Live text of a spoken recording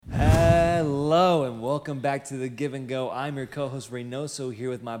Welcome back to the Give and Go. I'm your co-host Reynoso here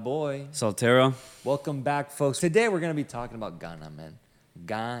with my boy Soltero. Welcome back, folks. Today we're going to be talking about Ghana, man.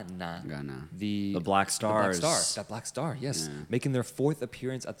 Ghana. The Black Stars. That Black Star, yes. Yeah. Making their fourth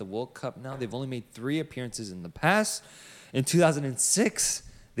appearance at the World Cup now. They've only made 3 appearances in the past. In 2006,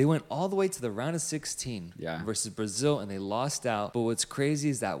 they went all the way to the round of 16 versus Brazil, and they lost out. But what's crazy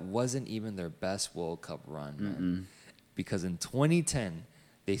is that wasn't even their best World Cup run, man. Because in 2010,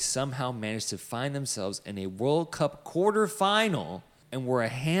 they somehow managed to find themselves in a World Cup quarterfinal and were a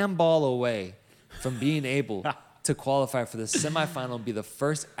handball away from being able to qualify for the semifinal and be the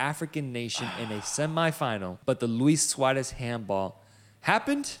first African nation in a semifinal. But the Luis Suarez handball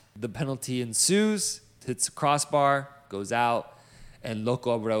happened. The penalty ensues, hits the crossbar, goes out, and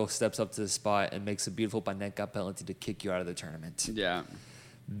Loco Abreu steps up to the spot and makes a beautiful Panenka penalty to kick you out of the tournament. Yeah.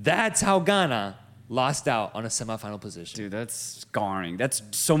 That's how Ghana lost out on a semifinal position. Dude, that's scarring. That's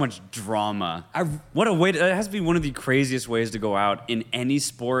so much drama. What a way that has to be one of the craziest ways to go out in any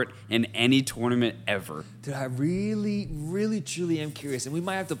sport, in any tournament ever. Dude, I really, really, truly am curious. And we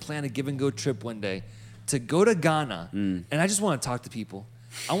might have to plan a give and go trip one day to go to Ghana. And I just want to talk to people.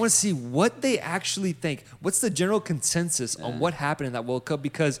 I want to see what they actually think. What's the general consensus on what happened in that World Cup?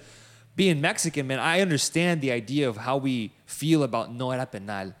 Because being Mexican, man, I understand the idea of how we feel about no era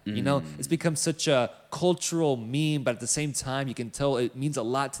penal. You know, it's become such a cultural meme, but at the same time, you can tell it means a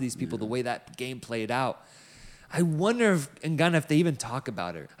lot to these people, the way that game played out. I wonder if in Ghana, if they even talk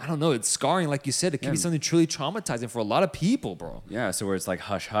about it. I don't know. It's scarring, like you said. It can be something truly traumatizing for a lot of people, bro. Yeah, so where it's like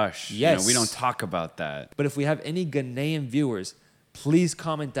hush, hush. Yes. You know, we don't talk about that. But if we have any Ghanaian viewers, please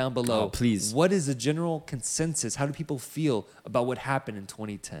comment down below. Oh, please. What is the general consensus? How do people feel about what happened in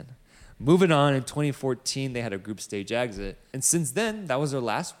 2010? Moving on, in 2014, they had a group stage exit. And since then, that was their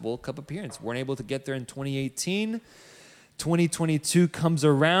last World Cup appearance. Weren't able to get there in 2018. 2022 comes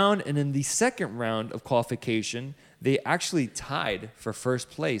around, and in the second round of qualification, they actually tied for first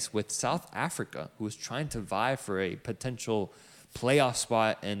place with South Africa, who was trying to vie for a potential playoff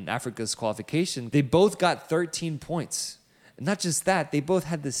spot in Africa's qualification. They both got 13 points. And not just that, they both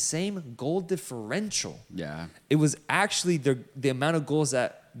had the same goal differential. Yeah. It was actually the amount of goals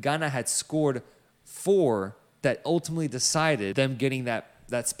that Ghana had scored for that ultimately decided them getting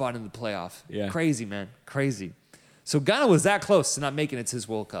that spot in the playoff. Yeah. Crazy, man. Crazy. So Ghana was that close to not making it to his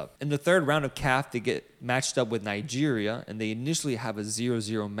World Cup. In the third round of CAF, they get matched up with Nigeria, and they initially have a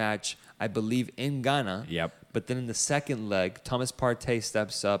 0-0 match, I believe, in Ghana. Yep. But then in the second leg, Thomas Partey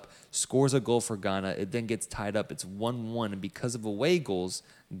steps up, scores a goal for Ghana. It then gets tied up. It's 1-1. And because of away goals,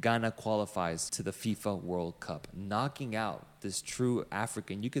 Ghana qualifies to the FIFA World Cup, knocking out this true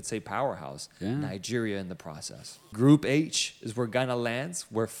African, you could say powerhouse, Nigeria in the process. Group H is where Ghana lands,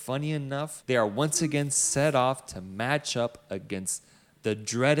 where, funny enough, they are once again set off to match up against the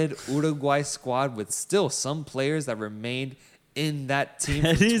dreaded Uruguay squad with still some players that remained in that team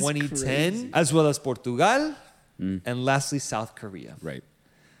from 2010, as well as Portugal, and lastly, South Korea. Right.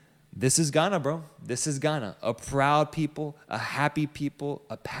 This is Ghana, bro. This is Ghana. A proud people, a happy people,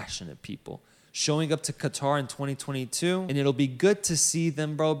 a passionate people. Showing up to Qatar in 2022, and it'll be good to see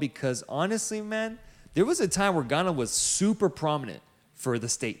them, bro, because honestly, man, there was a time where Ghana was super prominent for the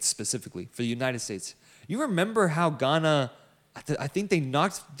States, specifically, for the United States. You remember how Ghana, I think they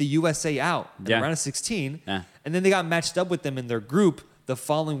knocked the USA out in the round of 16, and then they got matched up with them in their group the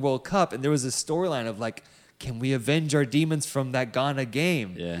following World Cup, and there was a storyline of like, can we avenge our demons from that Ghana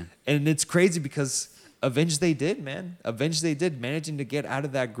game? Yeah. And it's crazy because avenge they did, man. Avenge they did, managing to get out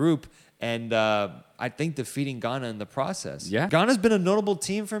of that group and I think defeating Ghana in the process. Yeah. Ghana's been a notable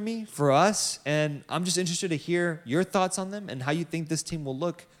team for me, for us, and I'm just interested to hear your thoughts on them and how you think this team will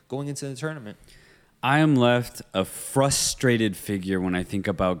look going into the tournament. I am left a frustrated figure when I think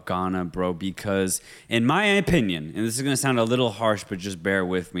about Ghana, bro, because in my opinion, and this is going to sound a little harsh, but just bear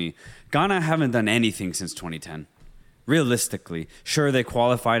with me, Ghana haven't done anything since 2010. Realistically. Sure, they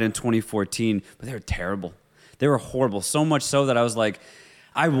qualified in 2014, but they were terrible. They were horrible. So much so that I was like,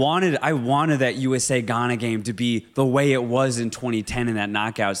 I wanted that USA-Ghana game to be the way it was in 2010 in that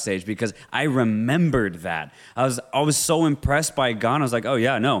knockout stage because I remembered that. I was so impressed by Ghana. I was like, oh,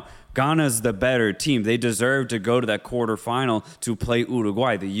 yeah, no. Ghana's the better team. They deserve to go to that quarterfinal to play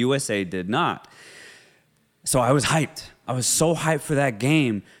Uruguay. The USA did not. So I was hyped. I was so hyped for that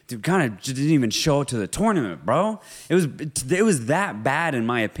game. Dude, Ghana didn't even show up to the tournament, bro. It was that bad in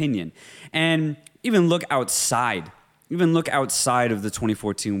my opinion. And even look outside of the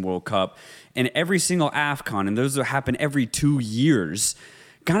 2014 World Cup and every single AFCON, and those happen every 2 years,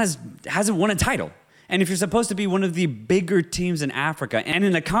 Ghana hasn't won a title. And if you're supposed to be one of the bigger teams in Africa, and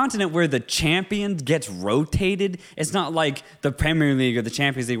in a continent where the champion gets rotated, it's not like the Premier League or the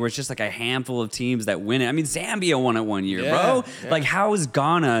Champions League where it's just like a handful of teams that win it. I mean, Zambia won it one year, bro. Yeah. Like, how is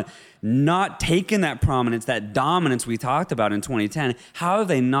Ghana not taken that prominence, that dominance we talked about in 2010? How have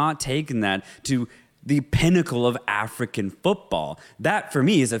they not taken that to the pinnacle of African football? That, for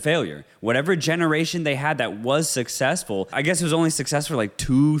me, is a failure. Whatever generation they had that was successful, I guess it was only successful for like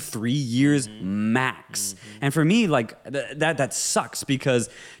 2-3 years max. And for me, like, that sucks,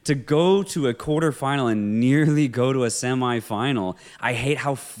 because to go to a quarterfinal and nearly go to a semifinal, I hate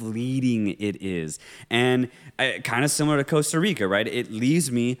how fleeting it is. And kind of similar to Costa Rica, right? It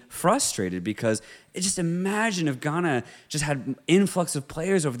leaves me frustrated, because just imagine if Ghana just had influx of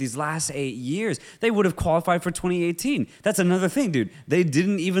players over these last 8 years. They would have qualified for 2018. That's another thing, dude. They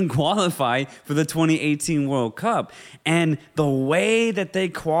didn't even qualify for the 2018 World Cup. And the way that they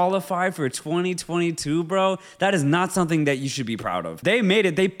qualified for 2022, bro, that is not something that you should be proud of. They made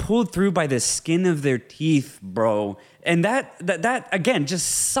it. They pulled through by the skin of their teeth, bro. And that again just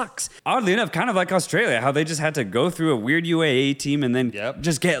sucks. Oddly enough, kind of like Australia, how they just had to go through a weird UAE team and then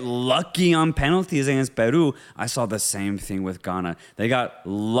just get lucky on penalties against Peru. I saw the same thing with Ghana. They got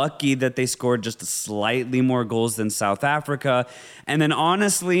lucky that they scored just slightly more goals than South Africa. And then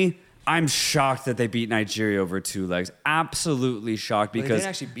honestly, I'm shocked that they beat Nigeria over 2 legs. Absolutely shocked, because they didn't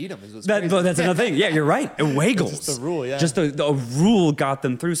actually beat them. That's another thing. Yeah, you're right. Away goals. Just the rule, yeah. Just the rule got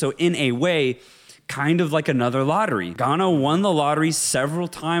them through. So in a way, kind of like another lottery. Ghana won the lottery several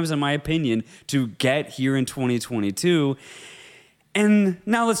times, in my opinion, to get here in 2022. And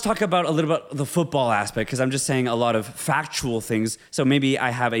now let's talk about a little bit the football aspect, because I'm just saying a lot of factual things. So maybe I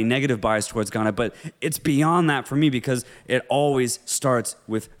have a negative bias towards Ghana, but it's beyond that for me, because it always starts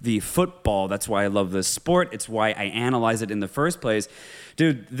with the football. That's why I love this sport. It's why I analyze it in the first place.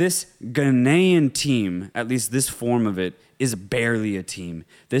 Dude, this Ghanaian team, at least this form of it, is barely a team.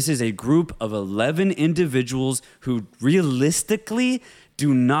 This is a group of 11 individuals who realistically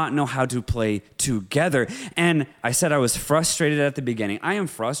do not know how to play together. And I said I was frustrated at the beginning. I am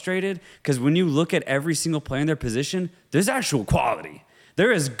frustrated because when you look at every single player in their position, there's actual quality.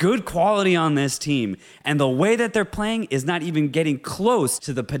 There is good quality on this team, and the way that they're playing is not even getting close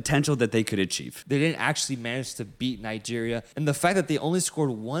to the potential that they could achieve. They didn't actually manage to beat Nigeria, and the fact that they only scored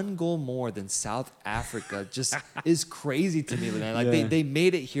 1 goal more than South Africa just is crazy to me, man. Like, they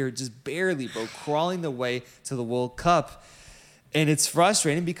made it here just barely, bro, crawling the way to the World Cup. And it's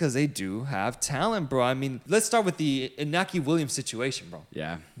frustrating because they do have talent, bro. I mean, let's start with the Inaki Williams situation, bro.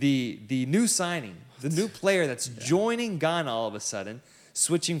 Yeah. The new signing, the new player that's joining Ghana all of a sudden,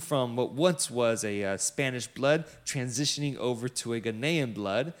 switching from what once was a Spanish blood, transitioning over to a Ghanaian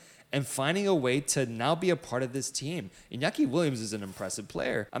blood, and finding a way to now be a part of this team. Inaki Williams is an impressive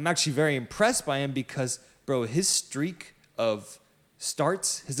player. I'm actually very impressed by him because, bro, his streak of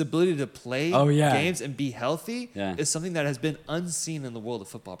starts, his ability to play games and be healthy is something that has been unseen in the world of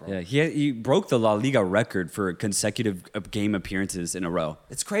football, bro. Yeah, he broke the La Liga record for consecutive game appearances in a row.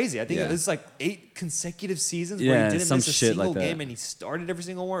 It's crazy. I think it's like 8 consecutive seasons where he didn't miss a single game and he started every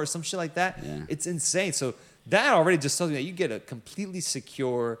single one or some shit like that. Yeah. It's insane. So that already just tells me that you get a completely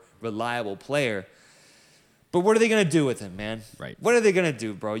secure, reliable player. But what are they going to do with him, man? Right. What are they going to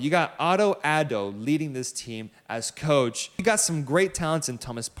do, bro? You got Otto Addo leading this team as coach. You got some great talents in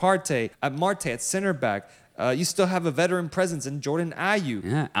Thomas Partey, at Marte at center back. You still have a veteran presence in Jordan Ayew.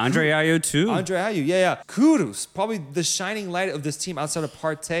 Yeah, Andre Ayew too. Andre Ayew, yeah. Kudus, probably the shining light of this team outside of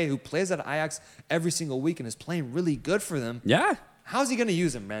Partey, who plays at Ajax every single week and is playing really good for them. Yeah. How's he going to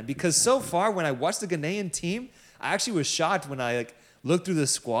use him, man? Because so far, when I watched the Ghanaian team, I actually was shocked when I looked through the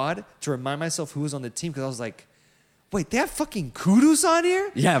squad to remind myself who was on the team, because I was like, wait, they have fucking Kudus on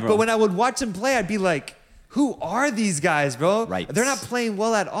here? Yeah, bro. But when I would watch him play, I'd be like, who are these guys, bro? Right. They're not playing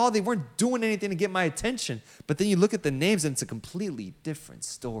well at all. They weren't doing anything to get my attention. But then you look at the names and it's a completely different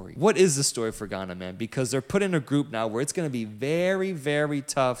story. What is the story for Ghana, man? Because they're put in a group now where it's going to be very, very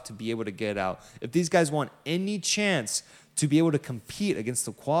tough to be able to get out. If these guys want any chance to be able to compete against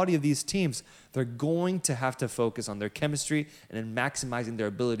the quality of these teams, they're going to have to focus on their chemistry and then maximizing their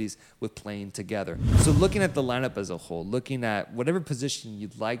abilities with playing together. So looking at the lineup as a whole, looking at whatever position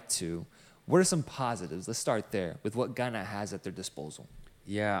you'd like to, what are some positives? Let's start there with what Ghana has at their disposal.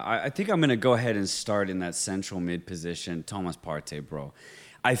 Yeah, I think I'm going to go ahead and start in that central mid position, Thomas Partey, bro.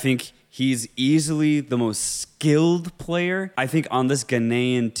 I think he's easily the most skilled player, I think, on this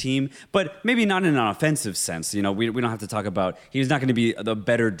Ghanaian team, but maybe not in an offensive sense. You know, we don't have to talk about, he's not going to be the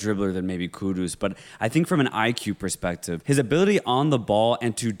better dribbler than maybe Kudus, but I think from an IQ perspective, his ability on the ball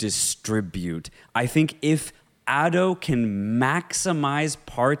and to distribute, I think if Ado can maximize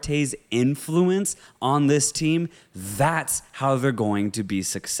Partey's influence on this team, that's how they're going to be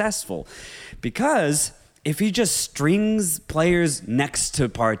successful. Because if he just strings players next to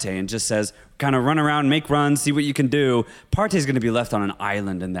Partey and just says, kind of run around, make runs, see what you can do, Partey's going to be left on an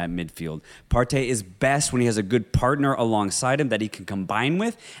island in that midfield. Partey is best when he has a good partner alongside him that he can combine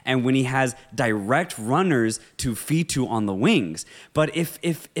with, and when he has direct runners to feed to on the wings. But if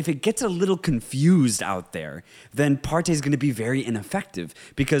it gets a little confused out there, then Partey's going to be very ineffective,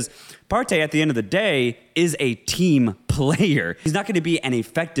 because Partey, at the end of the day, is a team player. He's not going to be an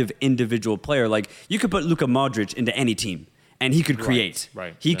effective individual player. Like, you could put Luka Modric into any team, and he could create.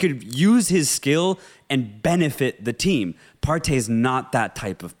 Right. He could use his skill and benefit the team. Partey's not that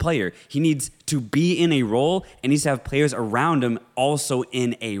type of player. He needs to be in a role and needs to have players around him also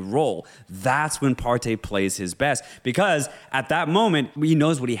in a role. That's when Partey plays his best, because at that moment, he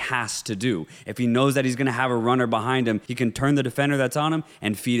knows what he has to do. If he knows that he's going to have a runner behind him, he can turn the defender that's on him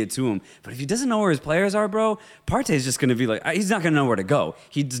and feed it to him. But if he doesn't know where his players are, bro, Partey's just going to be like, he's not going to know where to go.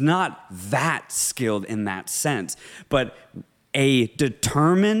 He's not that skilled in that sense. But a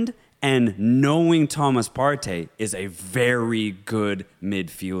determined and knowing Thomas Partey is a very good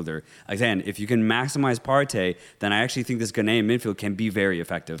midfielder. Again, if you can maximize Partey, then I actually think this Ghanaian midfield can be very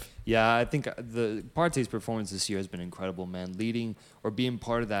effective. Yeah, I think the Partey's performance this year has been incredible, man. Leading or being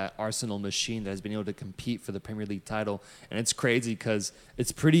part of that Arsenal machine that has been able to compete for the Premier League title. And it's crazy because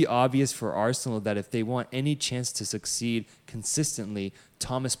it's pretty obvious for Arsenal that if they want any chance to succeed consistently,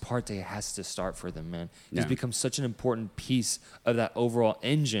 Thomas Partey has to start for them, man. He's become such an important piece of that overall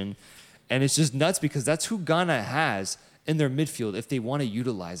engine. And it's just nuts because that's who Ghana has in their midfield if they want to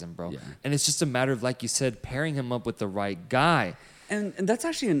utilize him, bro. Yeah. And it's just a matter of, like you said, pairing him up with the right guy. And that's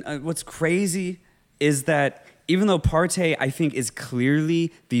actually what's crazy is that even though Partey, I think, is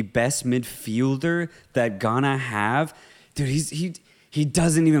clearly the best midfielder that Ghana have, dude, he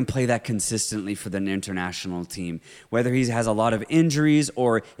doesn't even play that consistently for the international team. Whether he has a lot of injuries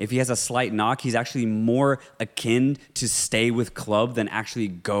or if he has a slight knock, he's actually more akin to stay with club than actually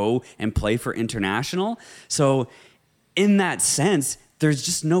go and play for international. So in that sense, there's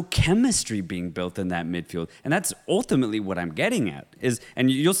just no chemistry being built in that midfield. And that's ultimately what I'm getting at. And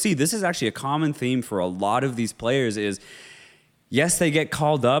you'll see this is actually a common theme for a lot of these players is, yes, they get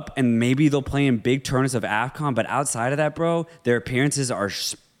called up and maybe they'll play in big tournaments of AFCON, but outside of that, bro, their appearances are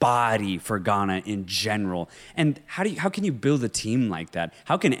spotty for Ghana in general. And how can you build a team like that?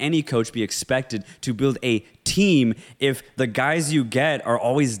 How can any coach be expected to build a team if the guys you get are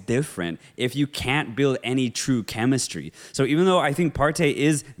always different, if you can't build any true chemistry? So even though I think Partey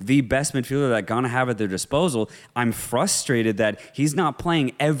is the best midfielder that Ghana have at their disposal, I'm frustrated that he's not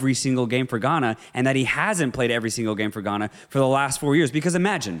playing every single game for Ghana and that he hasn't played every single game for Ghana for the last 4 years. Because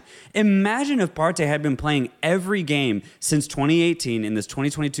imagine if Partey had been playing every game since 2018 in this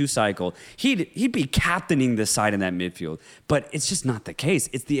 2022 cycle, he'd be captaining this side in that midfield. But it's just not the case.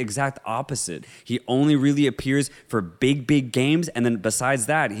 It's the exact opposite. He only really appears for big games, and then besides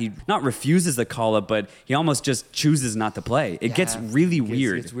that, he not refuses the call-up, but he almost just chooses not to play. It gets really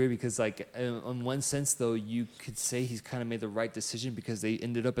weird. It's weird because, like, in one sense, though, you could say he's kind of made the right decision because they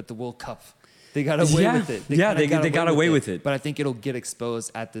ended up at the World Cup. They got away with it. They got away with it. But I think it'll get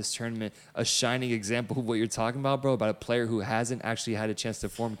exposed at this tournament. A shining example of what you're talking about, bro, about a player who hasn't actually had a chance to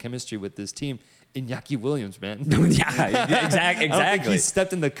form chemistry with this team. Iñaki Williams, man. Exactly. I don't think he's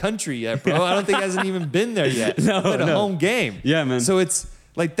stepped in the country yet, bro. I don't think he hasn't even been there yet. Played a home game. Yeah, man. So it's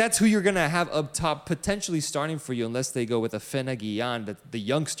like that's who you're going to have up top potentially starting for you unless they go with a Fena Guillan, the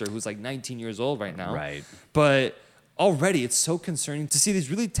youngster who's like 19 years old right now. Right. But already it's so concerning to see these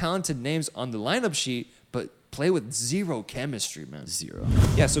really talented names on the lineup sheet, but play with zero chemistry, man. Zero.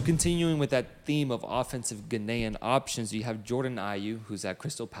 Yeah, so continuing with that theme of offensive Ghanaian options, you have Jordan Ayew, who's at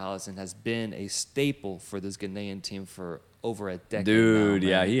Crystal Palace and has been a staple for this Ghanaian team for over a decade. Dude, now,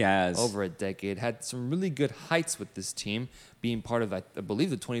 yeah, he has. Over a decade. Had some really good heights with this team, being part of, I believe,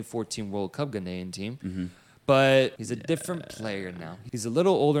 the 2014 World Cup Ghanaian team. Mm-hmm. But he's a different player now. He's a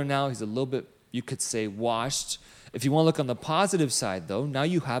little older now. He's a little bit, you could say, washed. If you want to look on the positive side, though, now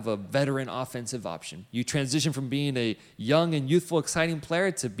you have a veteran offensive option. You transition from being a young and youthful, exciting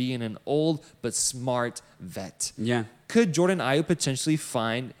player to being an old but smart vet. Yeah. Could Jordan Ayew potentially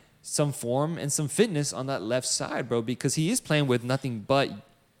find some form and some fitness on that left side, bro? Because he is playing with nothing but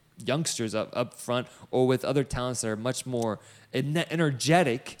youngsters up front or with other talents that are much more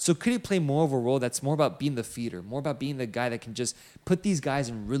energetic. So could he play more of a role that's more about being the feeder, more about being the guy that can just put these guys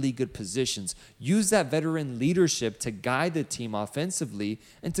in really good positions, use that veteran leadership to guide the team offensively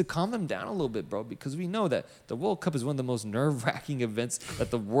and to calm them down a little bit, bro? Because we know that the World Cup is one of the most nerve-wracking events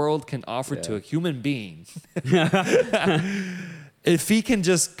that the world can offer to a human being. If he can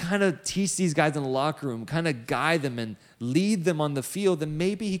just kind of teach these guys in the locker room, kind of guide them and lead them on the field, then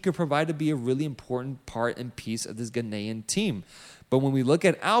maybe he could provide to be a really important part and piece of this Ghanaian team. But when we look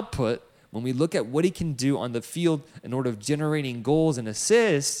at output, when we look at what he can do on the field in order of generating goals and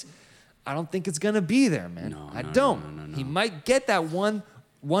assists, I don't think it's going to be there, man. I don't. He might get that one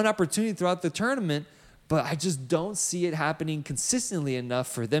opportunity throughout the tournament, but I just don't see it happening consistently enough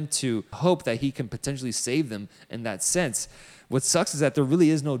for them to hope that he can potentially save them in that sense. What sucks is that there really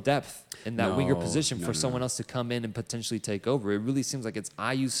is no depth in that winger position for someone else to come in and potentially take over. It really seems like it's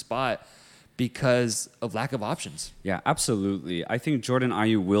Ayu's spot because of lack of options. Yeah, absolutely. I think Jordan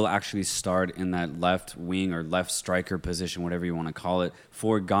Ayew will actually start in that left wing or left striker position, whatever you want to call it,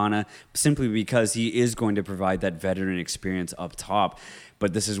 for Ghana, simply because he is going to provide that veteran experience up top.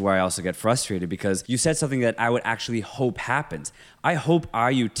 But this is where I also get frustrated because you said something that I would actually hope happens. I hope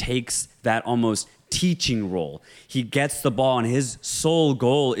Ayew takes that almost teaching role. He gets the ball and his sole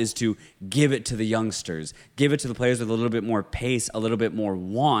goal is to give it to the youngsters, give it to the players with a little bit more pace, a little bit more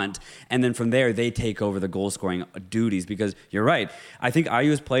want, and then from there they take over the goal scoring duties. Because you're right, I think Ayew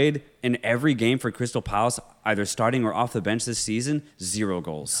has played in every game for Crystal Palace, either starting or off the bench this season, 0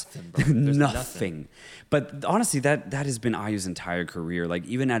 goals. Nothing. But honestly, that has been Ayew's entire career. Like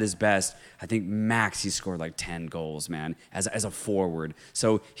even at his best, I think max he scored like 10 goals, man, as a forward.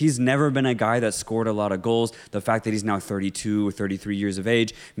 So he's never been a guy that scored a lot of goals. The fact that he's now 32 or 33 years of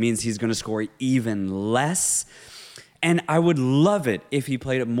age means he's going to score even less. And I would love it if he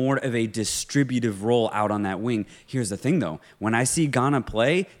played more of a distributive role out on that wing. Here's the thing, though. When I see Ghana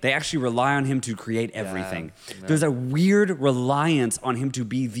play, they actually rely on him to create everything. Yeah. There's a weird reliance on him to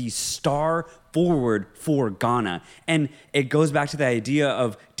be the star forward for Ghana. And it goes back to the idea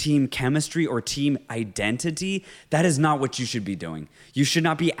of team chemistry or team identity. That is not what you should be doing. You should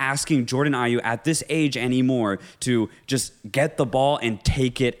not be asking Jordan Ayew at this age anymore to just get the ball and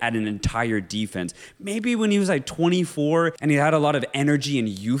take it at an entire defense. Maybe when he was like 24 and he had a lot of energy and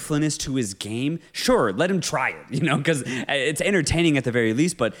youthfulness to his game, sure, let him try it, because it's entertaining at the very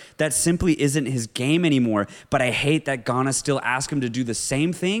least, but that simply isn't his game anymore. But I hate that Ghana still ask him to do the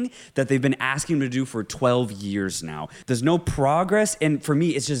same thing that they've been asking him to do for 12 years now. There's no progress, and for me,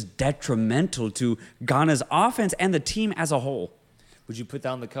 it's just detrimental to Ghana's offense and the team as a whole. Would you put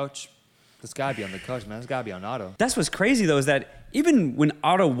down the coach? It's got to be on the coach, man. It's got to be on Otto. That's what's crazy, though, is that even when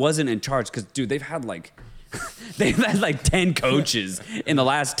Otto wasn't in charge, because, dude, they've had like 10 coaches in the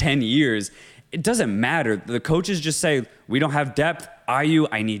last 10 years. It doesn't matter. The coaches just say, we don't have depth. Ayew,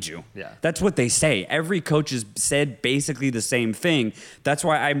 I need you. Yeah. That's what they say. Every coach has said basically the same thing. That's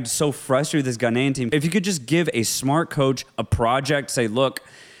why I'm so frustrated with this Ghanaian team. If you could just give a smart coach a project, say, look,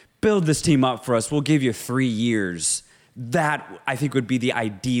 build this team up for us. We'll give you 3 years. That, I think, would be the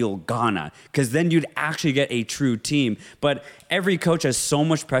ideal Ghana, because then you'd actually get a true team. But every coach has so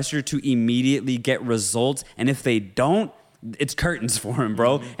much pressure to immediately get results, and if they don't, it's curtains for him,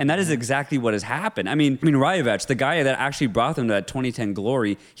 bro. Mm-hmm. And that is exactly what has happened. I mean, Rajovic, the guy that actually brought them to that 2010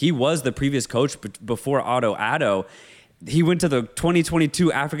 glory, he was the previous coach before Otto Addo. He went to the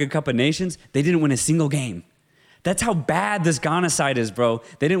 2022 Africa Cup of Nations. They didn't win a single game. That's how bad this Ghana side is, bro.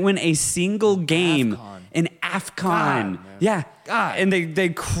 They didn't win a single game in AFCON. God, God. And they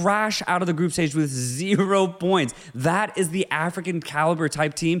crash out of the group stage with 0 points. That is the African caliber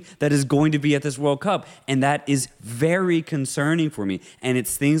type team that is going to be at this World Cup. And that is very concerning for me. And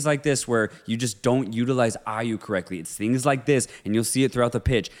it's things like this where you just don't utilize Ayew correctly. It's things like this, and you'll see it throughout the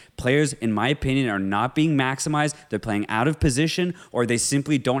pitch. Players, in my opinion, are not being maximized. They're playing out of position, or they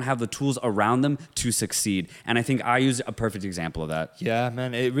simply don't have the tools around them to succeed. And I think Ayew's a perfect example of that. Yeah,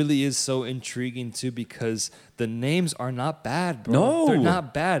 man. It really is so intriguing, too, because the names are not bad, bro. No. They're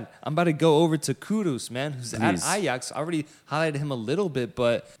not bad. I'm about to go over to Kudus, man, who's at Ajax. I already highlighted him a little bit,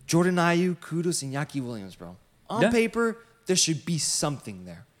 but Jordan Ayew, Kudus, and Yaki Williams, bro. On paper, there should be something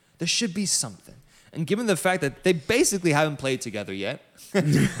there. There should be something. And given the fact that they basically haven't played together yet,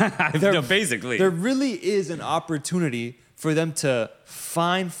 basically, there really is an opportunity for them to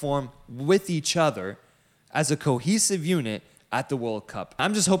find form with each other as a cohesive unit at the World Cup.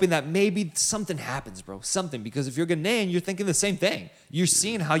 I'm just hoping that maybe something happens, bro. Something. Because if you're Ghanaian, you're thinking the same thing. You're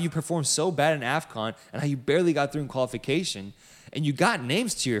seeing how you performed so bad in AFCON and how you barely got through in qualification. And you got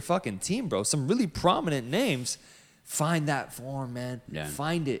names to your fucking team, bro. Some really prominent names. Find that form, man. Yeah.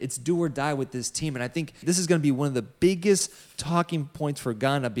 Find it. It's do or die with this team. And I think this is going to be one of the biggest talking points for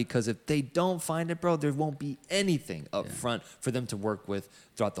Ghana, because if they don't find it, bro, there won't be anything up front for them to work with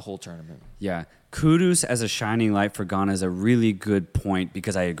throughout the whole tournament. Yeah. Kudus as a shining light for Ghana is a really good point,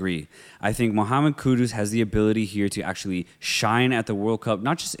 because I agree. I think Mohamed Kudus has the ability here to actually shine at the World Cup,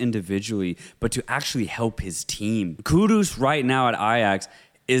 not just individually, but to actually help his team. Kudus right now at Ajax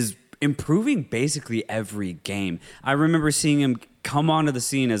is improving basically every game. I remember seeing him come onto the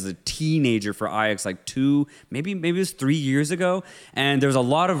scene as a teenager for Ajax like maybe it was 3 years ago, and there's a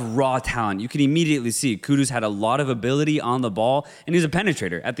lot of raw talent. You can immediately see Kudus had a lot of ability on the ball, and he's a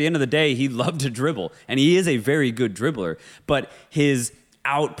penetrator. At the end of the day, he loved to dribble, and he is a very good dribbler, but his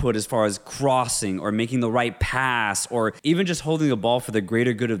output as far as crossing or making the right pass or even just holding the ball for the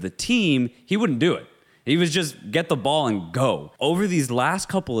greater good of the team, he wouldn't do it. He was just get the ball and go. Over these last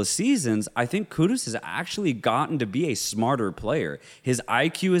couple of seasons, I think Kudus has actually gotten to be a smarter player. His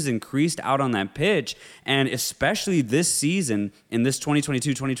IQ has increased out on that pitch, and especially this season, in this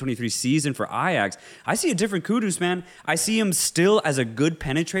 2022-2023 season for Ajax, I see a different Kudus, man. I see him still as a good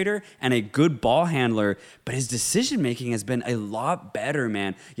penetrator and a good ball handler, but his decision-making has been a lot better,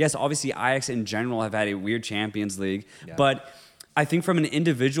 man. Yes, obviously Ajax in general have had a weird Champions League, but I think from an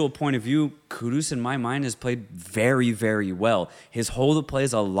individual point of view, Kudus in my mind has played very, very well. His hold of play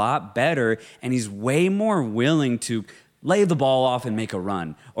is a lot better, and he's way more willing to lay the ball off and make a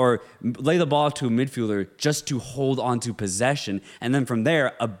run, or lay the ball off to a midfielder just to hold on to possession, and then from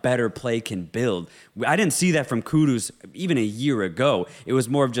there, a better play can build. I didn't see that from Kudus even a year ago. It was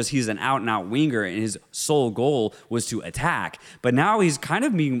more of just he's an out-and-out winger, and his sole goal was to attack. But now he's kind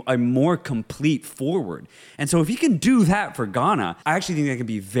of being a more complete forward. And so if he can do that for Ghana, I actually think that can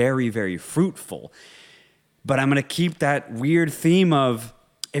be very, very fruitful. But I'm going to keep that weird theme of,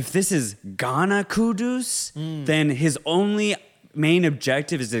 if this is Ghana Kudus, then his only main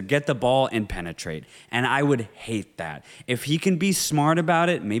objective is to get the ball and penetrate. And I would hate that. If he can be smart about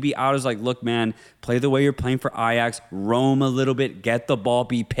it, maybe Otto's like, look, man, play the way you're playing for Ajax, roam a little bit, get the ball,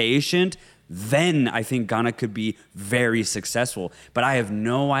 be patient. Then I think Ghana could be very successful. But I have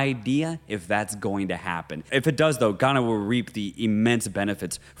no idea if that's going to happen. If it does, though, Ghana will reap the immense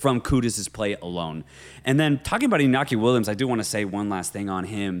benefits from Kudus' play alone. And then talking about Inaki Williams, I do want to say one last thing on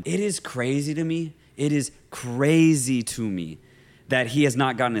him. It is crazy to me. It is crazy to me that he has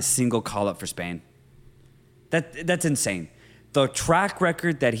not gotten a single call-up for Spain. That's insane. The track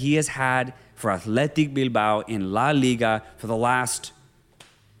record that he has had for Athletic Bilbao in La Liga for the last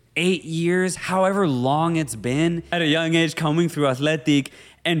 8 years, however long it's been, at a young age coming through Athletic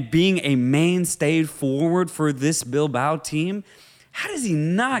and being a mainstay forward for this Bilbao team, how does he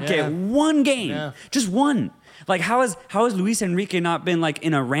not get one game? Yeah. Just one. Like, how has Luis Enrique not been like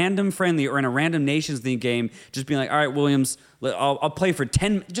in a random friendly or in a random Nations League game, just being like, all right, Williams, I'll play for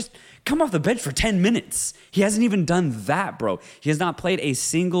 10, just come off the bench for 10 minutes. He hasn't even done that, bro. He has not played a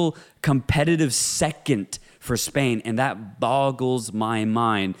single competitive second for Spain, and that boggles my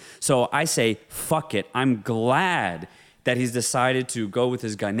mind. So I say, fuck it. I'm glad that he's decided to go with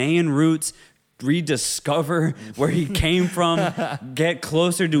his Ghanaian roots, rediscover where he came from, get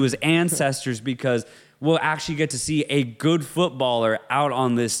closer to his ancestors, because we'll actually get to see a good footballer out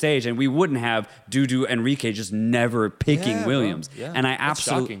on this stage, and we wouldn't have Dudu Enrique just never picking Williams. Yeah. And I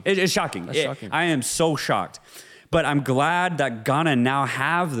absolutely, it's shocking. That's shocking. I am so shocked. But I'm glad that Ghana now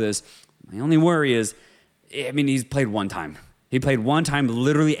have this. My only worry is, I mean, he's played one time. He played one time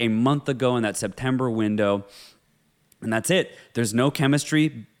literally a month ago in that September window, and that's it. There's no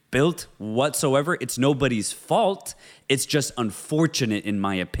chemistry built whatsoever. It's nobody's fault. It's just unfortunate, in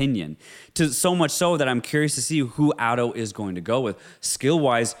my opinion. So much so that I'm curious to see who Otto is going to go with.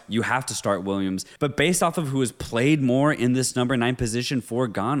 Skill-wise, you have to start Williams. But based off of who has played more in this number 9 position for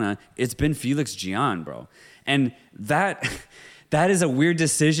Ghana, it's been Felix Gian, bro. And that is a weird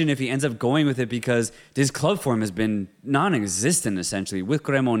decision if he ends up going with it, because his club form has been non-existent, essentially, with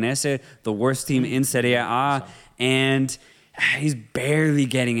Cremonese, the worst team in Serie A, and he's barely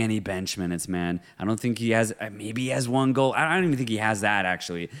getting any bench minutes, man. I don't think he has, maybe he has one goal. I don't even think he has that,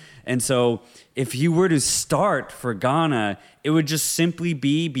 actually. And so if he were to start for Ghana, it would just simply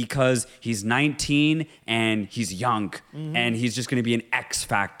be because he's 19 and he's young, and he's just going to be an X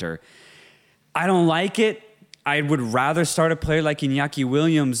factor. I don't like it. I would rather start a player like Iñaki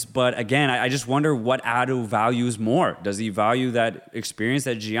Williams, but again, I just wonder what Ado values more. Does he value that experience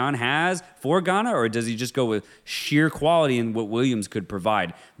that Gian has for Ghana, or does he just go with sheer quality and what Williams could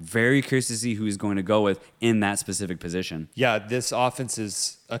provide? Very curious to see who he's going to go with in that specific position. Yeah, this offense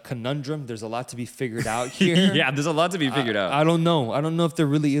is a conundrum. There's a lot to be figured out here. Yeah, there's a lot to be figured out. I don't know. I don't know if there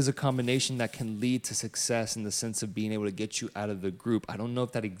really is a combination that can lead to success in the sense of being able to get you out of the group. I don't know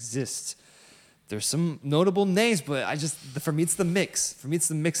if that exists. There's some notable names, but for me, it's the mix. For me, it's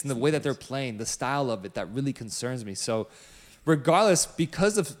the mix and the way that they're playing, the style of it that really concerns me. So regardless,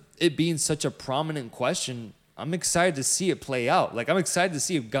 because of it being such a prominent question, I'm excited to see it play out. Like, I'm excited to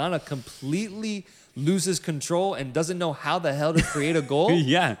see if Ghana completely loses control and doesn't know how the hell to create a goal.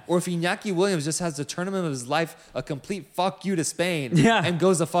 Yeah. Or if Iñaki Williams just has the tournament of his life, a complete fuck you to Spain, yeah, and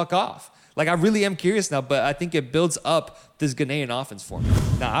goes the fuck off. Like, I really am curious now, but I think it builds up this Ghanaian offense for me.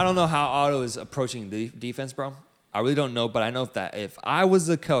 Now, I don't know how Otto is approaching the defense, bro. I really don't know, but I know that if I was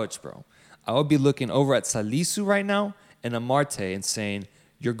the coach, bro, I would be looking over at Salisu right now and Amarte and saying,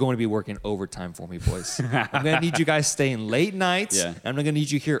 you're going to be working overtime for me, boys. I'm going to need you guys staying late nights. Yeah. And I'm going to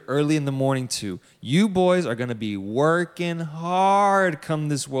need you here early in the morning, too. You boys are going to be working hard come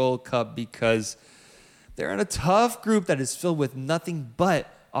this World Cup because they're in a tough group that is filled with nothing but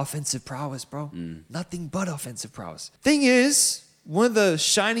offensive prowess, bro. Nothing but offensive prowess. Thing is, one of the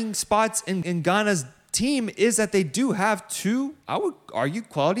shining spots in Ghana's team is that they do have two, I would argue,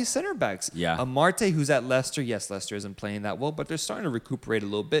 quality center backs. Yeah. Amarte, who's at Leicester. Yes, Leicester isn't playing that well, but they're starting to recuperate a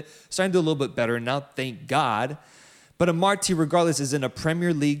little bit, starting to do a little bit better now, thank God. But Amarte, regardless, is in a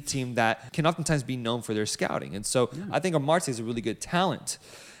Premier League team that can oftentimes be known for their scouting. And so I think Amarte is a really good talent.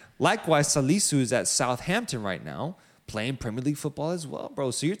 Likewise, Salisu is at Southampton right now, playing Premier League football as well,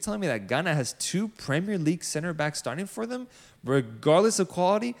 bro. So you're telling me that Ghana has two Premier League center backs starting for them? Regardless of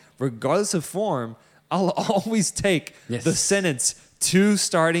quality, regardless of form, I'll always take the sentence, two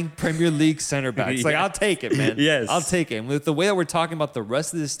starting Premier League center backs. Like, I'll take it, man. Yes. I'll take it. And with the way that we're talking about the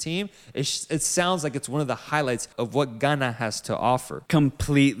rest of this team, it sounds like it's one of the highlights of what Ghana has to offer.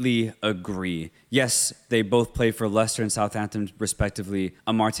 Completely agree. Yes, they both play for Leicester and Southampton, respectively,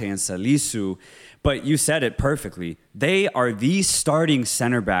 Amarte and Salisu. But you said it perfectly. They are the starting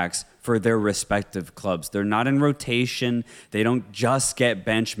center backs for their respective clubs. They're not in rotation. They don't just get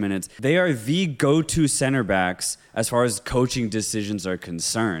bench minutes. They are the go-to center backs as far as coaching decisions are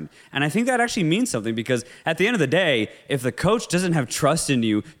concerned. And I think that actually means something because at the end of the day, if the coach doesn't have trust in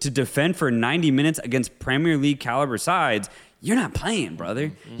you to defend for 90 minutes against Premier League caliber sides, you're not playing,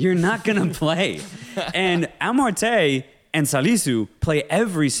 brother. You're not going to play. And Amarte and Salisu play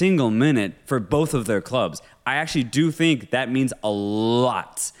every single minute for both of their clubs. I actually do think that means a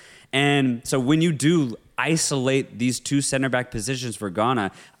lot. And so when you do isolate these two center back positions for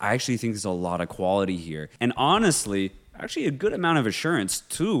Ghana, I actually think there's a lot of quality here. And honestly, actually a good amount of assurance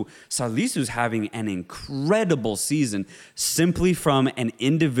too. Salisu's having an incredible season simply from an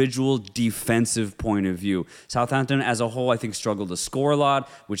individual defensive point of view. Southampton as a whole, I think, struggled to score a lot,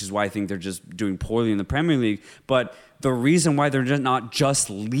 which is why I think they're just doing poorly in the Premier League. But the reason why they're not just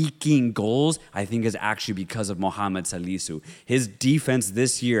leaking goals, I think, is actually because of Mohamed Salisu. His defense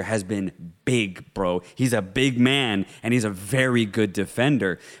this year has been big, bro. He's a big man, and he's a very good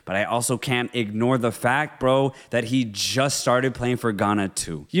defender. But I also can't ignore the fact, bro, that he just started playing for Ghana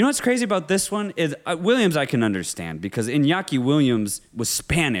too. You know what's crazy about this one is Williams I can understand because Iñaki Williams was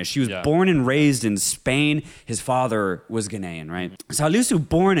Spanish. He was born and raised in Spain. His father was Ghanaian, right? Salisu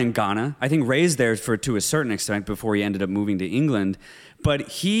born in Ghana, I think raised there to a certain extent before he ended up moving to England, but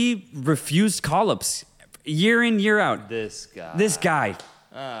he refused call-ups year in, year out. This guy.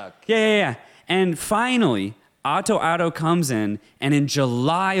 Okay. Yeah. And finally, Otto comes in, and in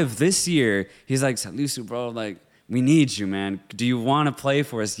July of this year, he's like, Salisu, bro, like, we need you, man. Do you want to play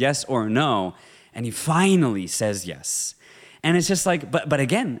for us, yes or no? And he finally says yes. And it's just like, but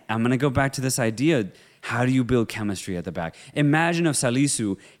again, I'm going to go back to this idea. How do you build chemistry at the back? Imagine if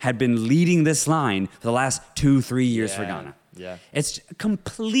Salisu had been leading this line for the last 2-3 years for Ghana. Yeah. It's a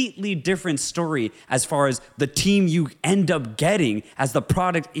completely different story as far as the team you end up getting as the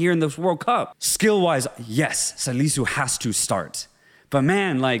product here in this World Cup. Skill-wise, yes, Salisu has to start. But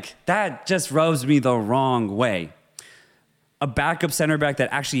man, like, that just rubs me the wrong way. A backup center back that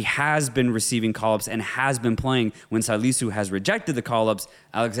actually has been receiving call-ups and has been playing when Salisu has rejected the call-ups,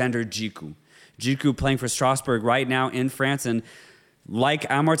 Alexander Djiku. Djiku playing for Strasbourg right now in France, and Like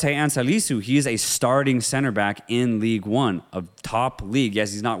Amorte and Salisu, he is a starting center back in League One, a top league.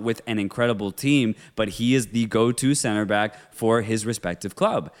 Yes, he's not with an incredible team, but he is the go-to center back for his respective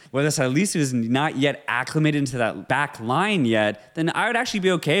club. Whether Salisu is not yet acclimated into that back line yet, then I would actually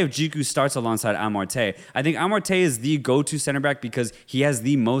be okay if Jiku starts alongside Amorte. I think Amorte is the go-to center back because he has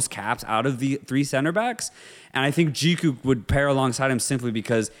the most caps out of the three center backs. And I think Jiku would pair alongside him simply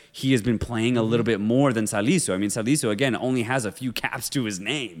because he has been playing a little bit more than Salisu. I mean, Salisu, again, only has a few caps to his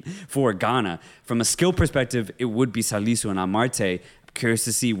name for Ghana. From a skill perspective, it would be Salisu and Amarte. Curious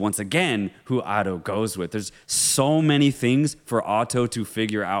to see, once again, who Otto goes with. There's so many things for Otto to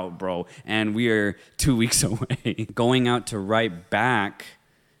figure out, bro. And we are 2 weeks away. Going out to right back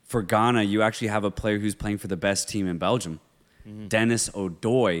for Ghana, you actually have a player who's playing for the best team in Belgium. Dennis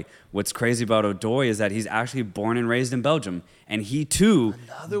Odoi. What's crazy about Odoi is that he's actually born and raised in Belgium. And he too...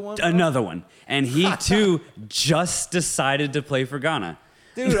 Another one. And he too just decided to play for Ghana.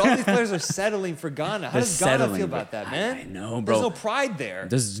 Dude, all these players are settling for Ghana. How does Ghana feel about that, man? I know, bro. There's no pride there.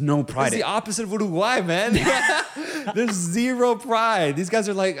 There's no pride. It's the opposite of Uruguay, man. There's zero pride. These guys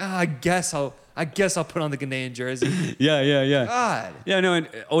are like, I guess I'll put on the Ghanaian jersey. Yeah. God. Yeah, no, and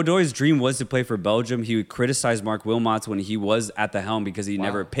Odoi's dream was to play for Belgium. He would criticize Mark Wilmots when he was at the helm because he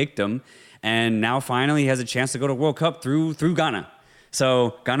never picked him. And now finally he has a chance to go to World Cup through Ghana.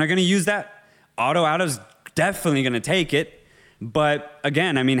 So Ghana are going to use that. Otto's definitely going to take it. But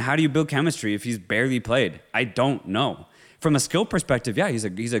again, I mean, how do you build chemistry if he's barely played? I don't know. From a skill perspective, yeah, he's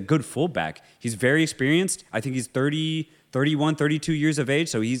a good fullback. He's very experienced. I think he's 31, 32 years of age.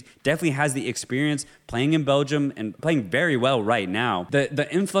 So he definitely has the experience playing in Belgium and playing very well right now. The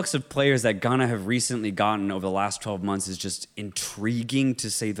influx of players that Ghana have recently gotten over the last 12 months is just intriguing, to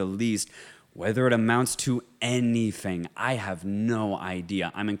say the least. Whether it amounts to anything, I have no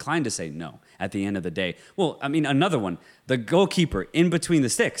idea. I'm inclined to say no at the end of the day. Well, I mean, another one, the goalkeeper in between the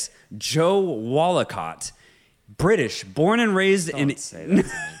sticks, Joe Wallacott. British, born and raised in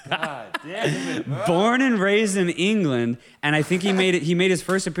God damn it, bro. Born and raised in England, and I think he made his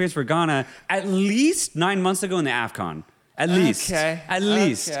first appearance for Ghana at least 9 months ago in the AFCON. At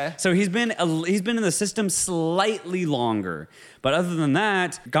least. So he's been in the system slightly longer. But other than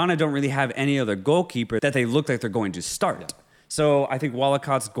that, Ghana don't really have any other goalkeeper that they look like they're going to start. Yeah. So I think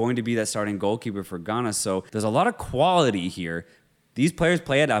Wallacott's going to be that starting goalkeeper for Ghana. So there's a lot of quality here. These players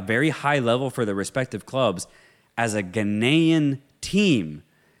play at a very high level for their respective clubs. As a Ghanaian team,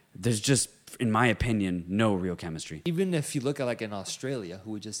 there's just, in my opinion, no real chemistry. Even if you look at like in Australia,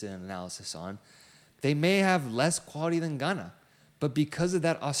 who we just did an analysis on, they may have less quality than Ghana. But because of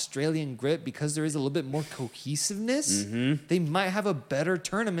that Australian grit, because there is a little bit more cohesiveness, they might have a better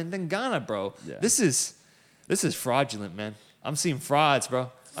tournament than Ghana, bro. Yeah. This is fraudulent, man. I'm seeing frauds,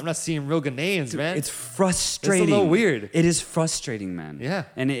 bro. I'm not seeing real Ghanaians, dude, man. It's frustrating. It's a little weird. It is frustrating, man. Yeah.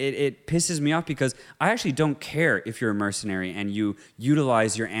 And it pisses me off because I actually don't care if you're a mercenary and you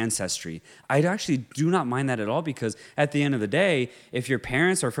utilize your ancestry. I actually do not mind that at all because at the end of the day, if your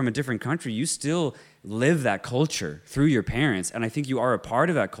parents are from a different country, you still live that culture through your parents. And I think you are a part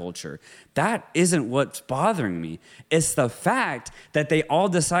of that culture. That isn't what's bothering me. It's the fact that they all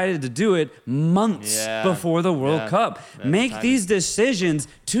decided to do it months before the World Cup. Make these decisions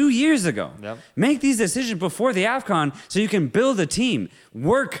 2 years ago. Yep. Make these decisions before the AFCON so you can build a team,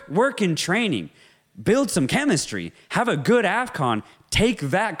 work in training, build some chemistry, have a good AFCON, take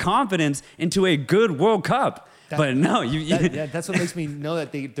that confidence into a good World Cup. But no, that's what makes me know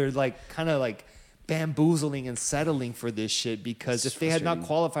that they're like kind of like bamboozling and settling for this shit because if they had not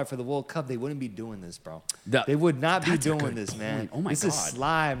qualified for the World Cup, they wouldn't be doing this, bro. They would not be doing this, man. Oh my God. This is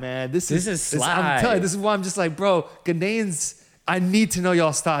sly, man. This is sly. I'm telling you, this is why I'm just like, bro, Ghanaians, I need to know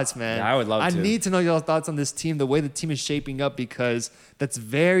y'all's thoughts, man. Yeah, I would love to. I need to know y'all's thoughts on this team, the way the team is shaping up, because that's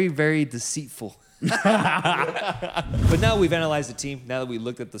very, very deceitful. But now we've analyzed the team, now that we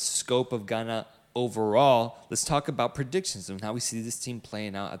looked at the scope of Ghana overall, let's talk about predictions and how we see this team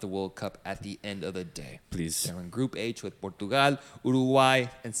playing out at the World Cup at the end of the day. Please. They're in Group H with Portugal, Uruguay,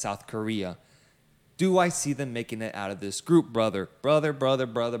 and South Korea. Do I see them making it out of this group, brother? Brother.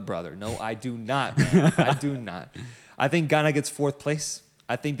 No, I do not, man. I do not. I think Ghana gets fourth place.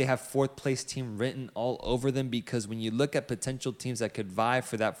 I think they have fourth place team written all over them because when you look at potential teams that could vie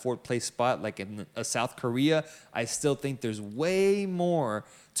for that fourth place spot, like in South Korea, I still think there's way more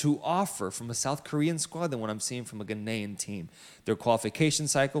to offer from a South Korean squad than what I'm seeing from a Ghanaian team. Their qualification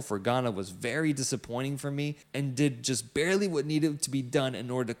cycle for Ghana was very disappointing for me and did just barely what needed to be done in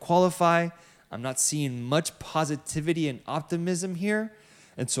order to qualify. I'm not seeing much positivity and optimism here.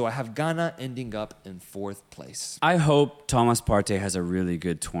 And so I have Ghana ending up in fourth place. I hope Thomas Partey has a really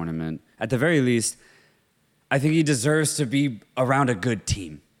good tournament. At the very least, I think he deserves to be around a good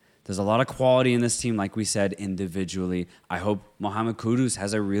team. There's a lot of quality in this team, like we said, individually. I hope Mohamed Kudus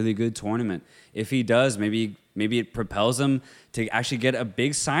has a really good tournament. If he does, maybe it propels him to actually get a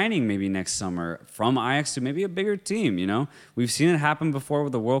big signing maybe next summer from Ajax to maybe a bigger team, you know? We've seen it happen before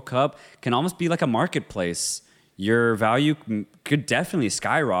with the World Cup. It can almost be like a marketplace. Your value could definitely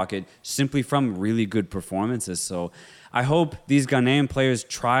skyrocket simply from really good performances. So I hope these Ghanaian players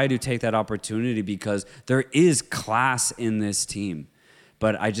try to take that opportunity because there is class in this team.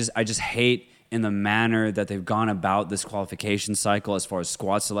 But I just hate in the manner that they've gone about this qualification cycle as far as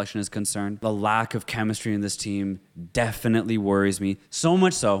squad selection is concerned. The lack of chemistry in this team definitely worries me, so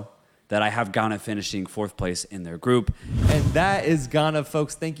much so that I have Ghana finishing 4th place in their group. And that is Ghana,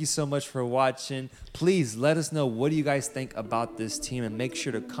 folks. Thank you so much for watching. Please let us know, what do you guys think about this team? And make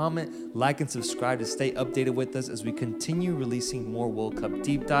sure to comment, like, and subscribe to stay updated with us as we continue releasing more World Cup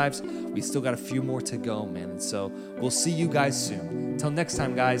deep dives. We still got a few more to go, man. And so we'll see you guys soon. Until next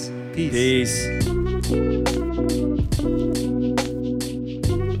time, guys. Peace. Peace.